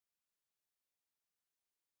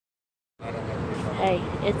Hey,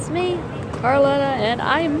 it's me, Carletta, and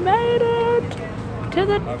I made it to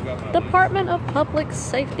the Department of Public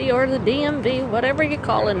Safety, or the DMV, whatever you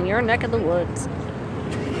call it in your neck of the woods.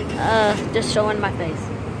 Just showing my face.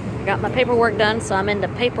 I got my paperwork done, so I'm in the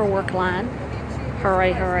paperwork line.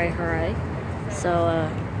 Hooray, hooray, hooray. So,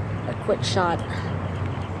 a quick shot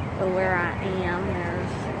of where I am.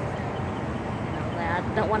 There's, I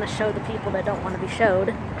don't want to show the people that don't want to be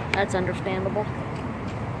showed. That's understandable.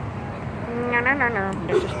 No.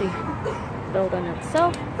 There's just the building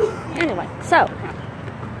itself. Anyway, so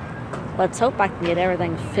let's hope I can get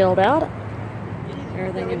everything filled out.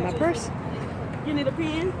 Everything in my purse. You need a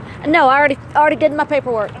pen? No, I already did my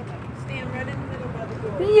paperwork. Okay. Stand right in the middle of the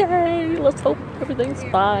door. Yay! Let's hope everything's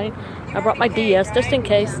fine. I brought my DS just in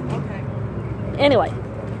case. Okay. Anyway,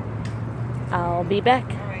 I'll be back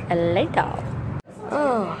later.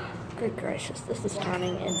 Oh, good gracious, this is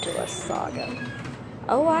turning into a saga.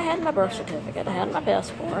 Oh, I had my birth certificate, I had my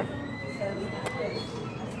passport.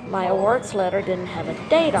 My awards letter didn't have a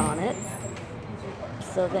date on it,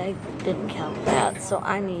 so they didn't count that. So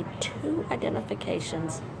I need 2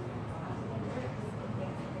 identifications.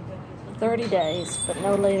 30 days, but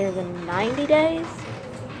no later than 90 days.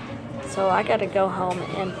 So I gotta go home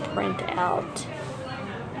and print out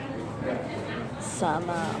some,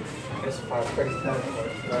 I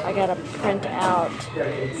gotta print out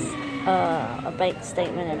a bank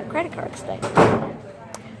statement and a credit card statement.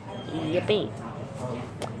 Yippee.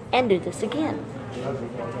 And do this again.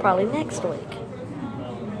 Probably next week.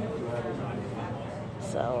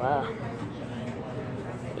 So,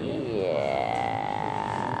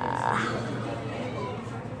 yeah.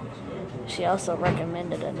 She also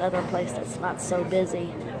recommended another place that's not so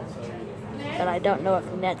busy. But I don't know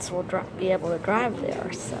if Nets will be able to drive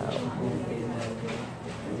there, so.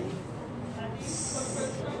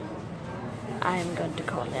 I am going to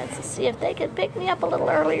call Nets to see if they could pick me up a little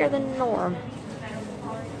earlier than norm.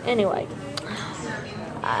 Anyway,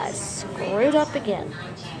 I screwed up again.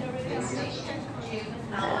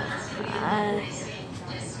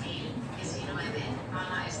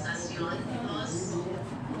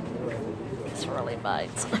 This really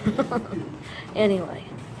bites. Anyway,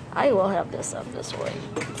 I will have this up this week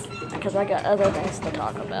because I got other things to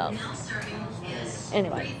talk about.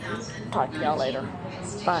 Anyway, talk to y'all later.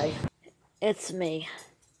 Bye. It's me.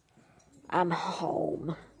 I'm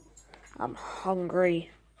home. I'm hungry.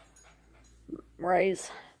 Ray's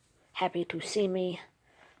happy to see me.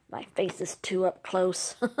 My face is too up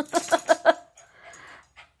close.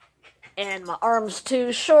 And my arm's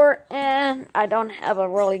too short. And I don't have a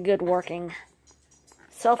really good working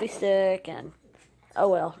selfie stick. And oh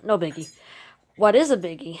well, no biggie. What is a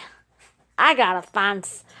biggie? I gotta find...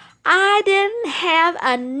 I didn't have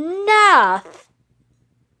enough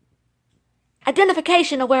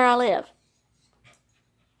identification of where I live.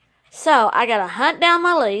 So, I gotta hunt down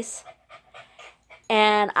my lease,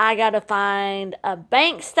 and I gotta find a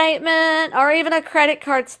bank statement, or even a credit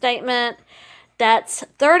card statement that's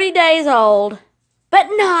 30 days old, but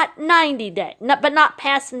not 90 days, but not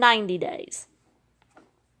past 90 days.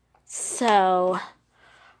 So,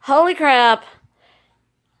 holy crap,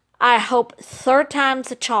 I hope 3rd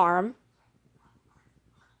time's a charm.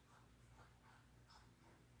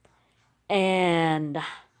 And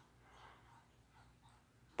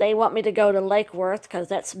they want me to go to Lake Worth because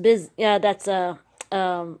that's busy. Yeah, that's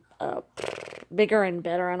bigger and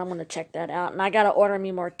better, and I'm gonna check that out. And I gotta order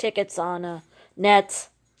me more tickets on Nets.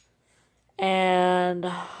 And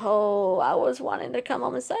oh, I was wanting to come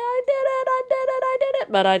home and say I did it,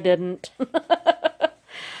 but I didn't.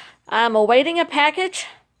 I'm awaiting a package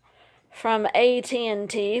from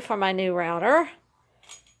AT&T for my new router.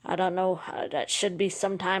 I don't know, that should be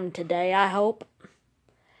sometime today, I hope.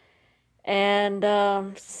 And,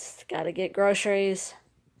 gotta get groceries.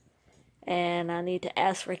 And I need to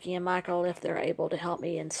ask Ricky and Michael if they're able to help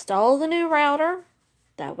me install the new router.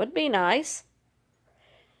 That would be nice.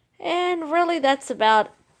 And really, that's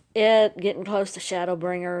about it. Getting close to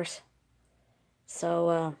Shadowbringers.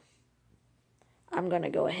 So, I'm gonna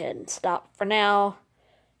go ahead and stop for now.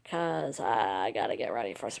 Because I gotta get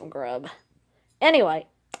ready for some grub. Anyway,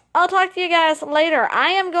 I'll talk to you guys later. I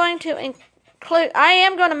am going to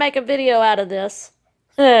make a video out of this.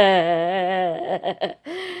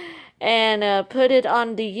 And put it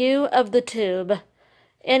on the U of the tube.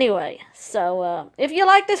 Anyway, so if you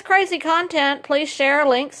like this crazy content, please share,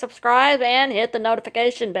 link, subscribe, and hit the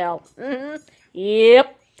notification bell.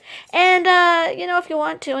 Yep. And, if you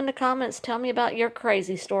want to, in the comments, tell me about your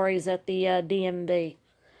crazy stories at the DMV.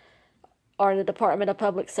 Or the Department of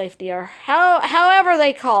Public Safety, or however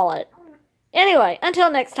they call it. Anyway, until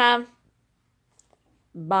next time.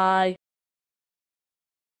 Bye.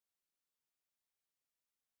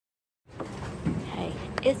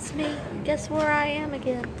 It's me. Guess where I am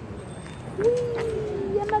again?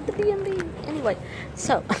 Whee! I'm at the B&B. Anyway,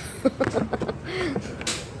 so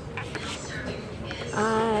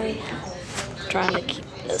I'm trying to keep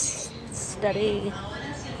this steady.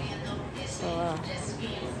 So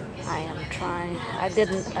I am trying. I did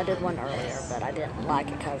one earlier, but I didn't like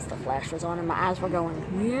it because the flash was on and my eyes were going,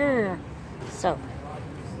 yeah. So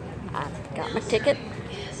I got my ticket.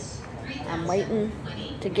 I'm waiting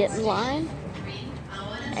to get in line,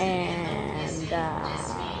 and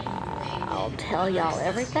I'll tell y'all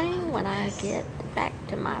everything when I get back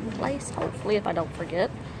to my place, hopefully, if I don't forget.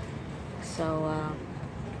 So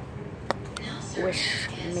wish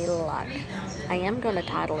me luck. I am going to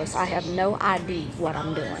title this, I have no idea what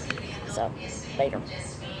I'm doing. So, later.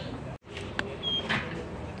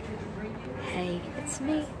 Hey, it's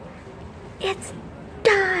me. It's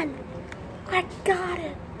done! I got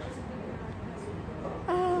it!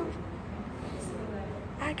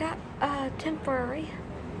 I got temporary,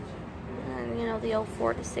 you know, the old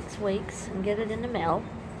 4 to 6 weeks, and get it in the mail.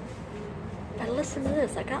 But listen to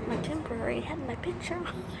this, I got my temporary, it had my picture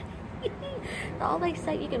on it. All they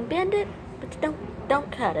say, you can bend it, but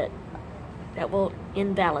don't cut it. That will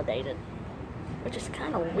invalidate it. Which is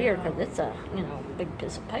kind of weird because it's a, you know, big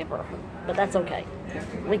piece of paper. But that's okay.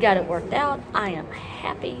 We got it worked out. I am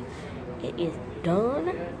happy. It is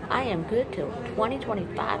done. I am good till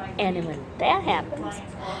 2025. And when that happens,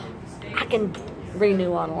 I can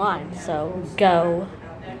renew online. So go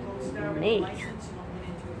me.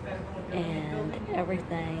 And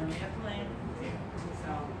everything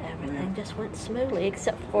just went smoothly,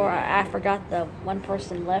 except for I forgot the one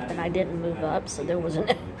person left and I didn't move up, so there was an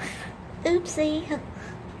oopsie.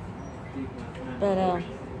 But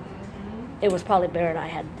it was probably better that I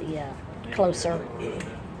had the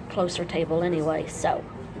closer table anyway, so.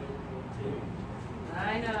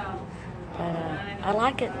 But I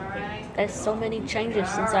like it. There's so many changes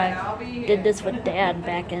since I did this with Dad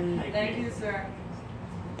back in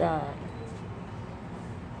the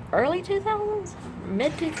early 2000s,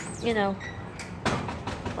 you know,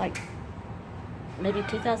 like maybe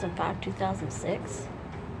 2005, 2006,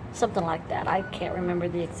 something like that. I can't remember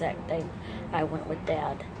the exact date I went with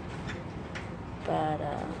Dad, but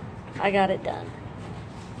I got it done.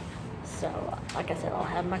 So, like I said, I'll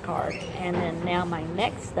have my card, and then now my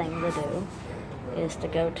next thing to do is to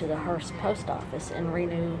go to the Hearst post office and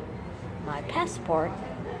renew my passport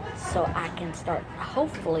so I can start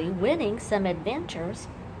hopefully winning some adventures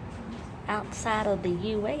outside of the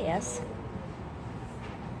U.S.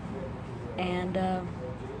 and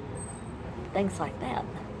things like that.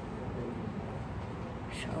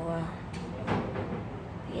 So,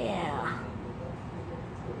 yeah.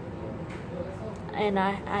 And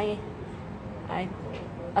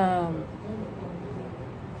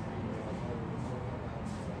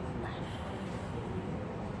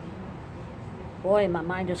boy, my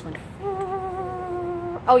mind just went.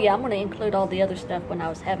 Oh yeah, I'm going to include all the other stuff when I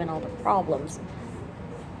was having all the problems,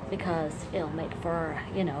 because it'll make for,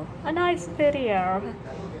 you know, a nice video.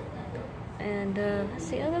 And let's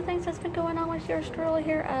see, other things that's been going on with yours truly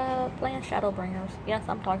here, playing Shadowbringers. Yes,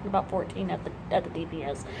 I'm talking about 14 at the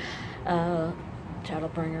DPS.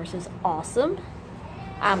 Shadowbringers is awesome.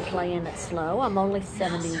 I'm playing it slow. I'm only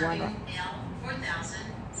 71 right.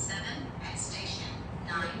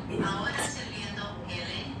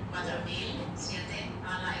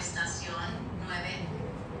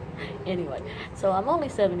 Anyway, so I'm only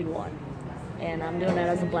 71, and I'm doing that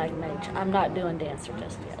as a black mage. I'm not doing dancer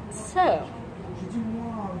just yet. So,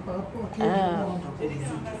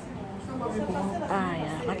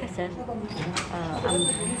 like I said, I'm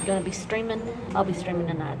gonna be streaming. I'll be streaming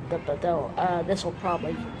tonight, but though this will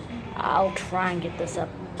probably, I'll try and get this up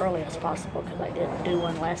early as possible because I didn't do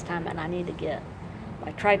one last time, and I need to get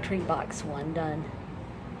my Tri-Tree box one done.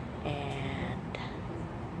 And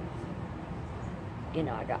you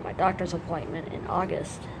know, I got my doctor's appointment in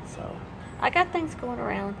August, so I got things going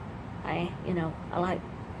around. I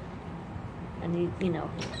need, you know,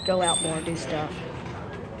 go out more, do stuff.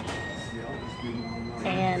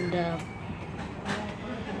 And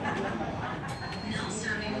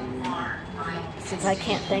since I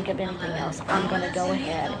can't think of anything else, I'm going to go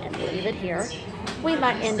ahead and leave it here. We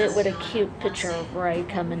might end it with a cute picture of Ray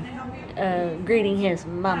coming, greeting his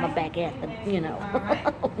mama back at the, you know,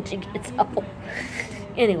 when she gets home.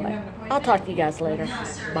 Anyway, I'll talk to you guys later.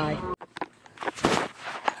 Bye.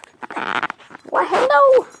 Well,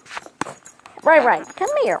 hello. Ray, come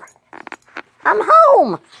here. I'm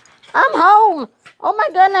home. I'm home. Oh my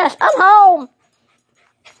goodness, I'm home.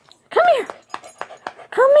 Come here.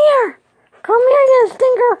 Come here. Come here, you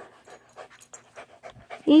stinker.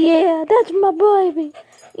 Yeah, that's my baby.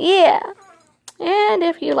 Yeah. And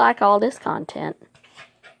if you like all this content,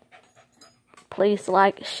 please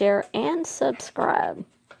like, share, and subscribe.